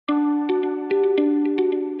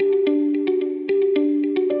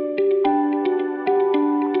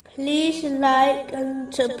like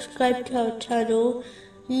and subscribe to our channel.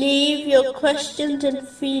 Leave your questions and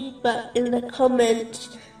feedback in the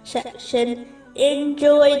comments section.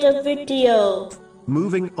 Enjoy the video.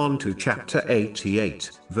 Moving on to chapter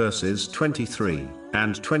 88, verses 23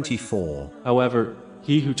 and 24. However,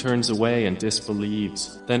 he who turns away and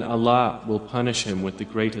disbelieves, then Allah will punish him with the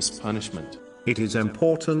greatest punishment. It is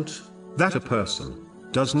important that a person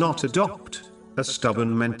does not adopt a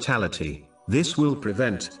stubborn mentality. This will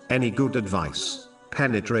prevent any good advice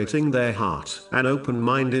penetrating their heart. An open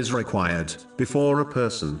mind is required before a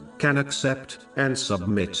person can accept and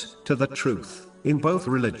submit to the truth in both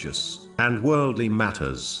religious and worldly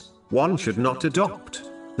matters. One should not adopt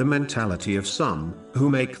the mentality of some who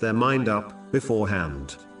make their mind up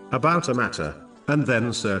beforehand about a matter and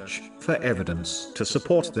then search for evidence to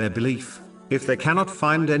support their belief. If they cannot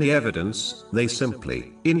find any evidence, they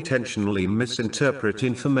simply intentionally misinterpret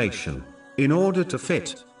information in order to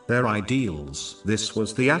fit their ideals. This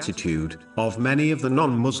was the attitude of many of the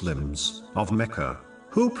non-Muslims of Mecca,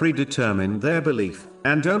 who predetermined their belief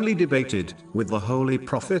and only debated with the Holy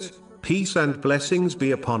Prophet, peace and blessings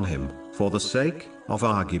be upon him, for the sake of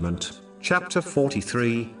argument. Chapter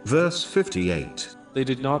 43, verse 58. They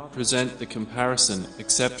did not present the comparison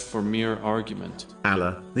except for mere argument.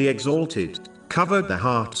 Allah, the Exalted, covered the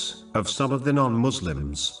hearts of some of the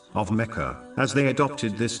non-Muslims of Mecca as they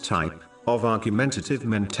adopted this type of argumentative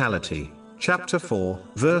mentality. Chapter 4,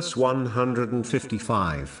 verse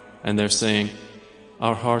 155. And they're saying,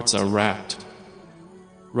 our hearts are wrapped.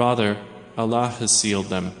 Rather, Allah has sealed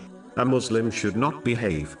them. A Muslim should not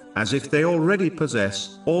behave as if they already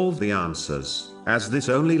possess all the answers, as this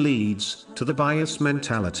only leads to the bias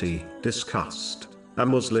mentality discussed. A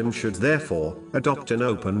Muslim should therefore adopt an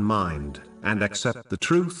open mind and accept the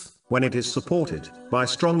truth when it is supported by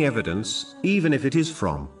strong evidence, even if it is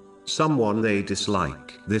from someone they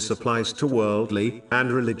dislike. This applies to worldly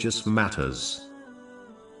and religious matters.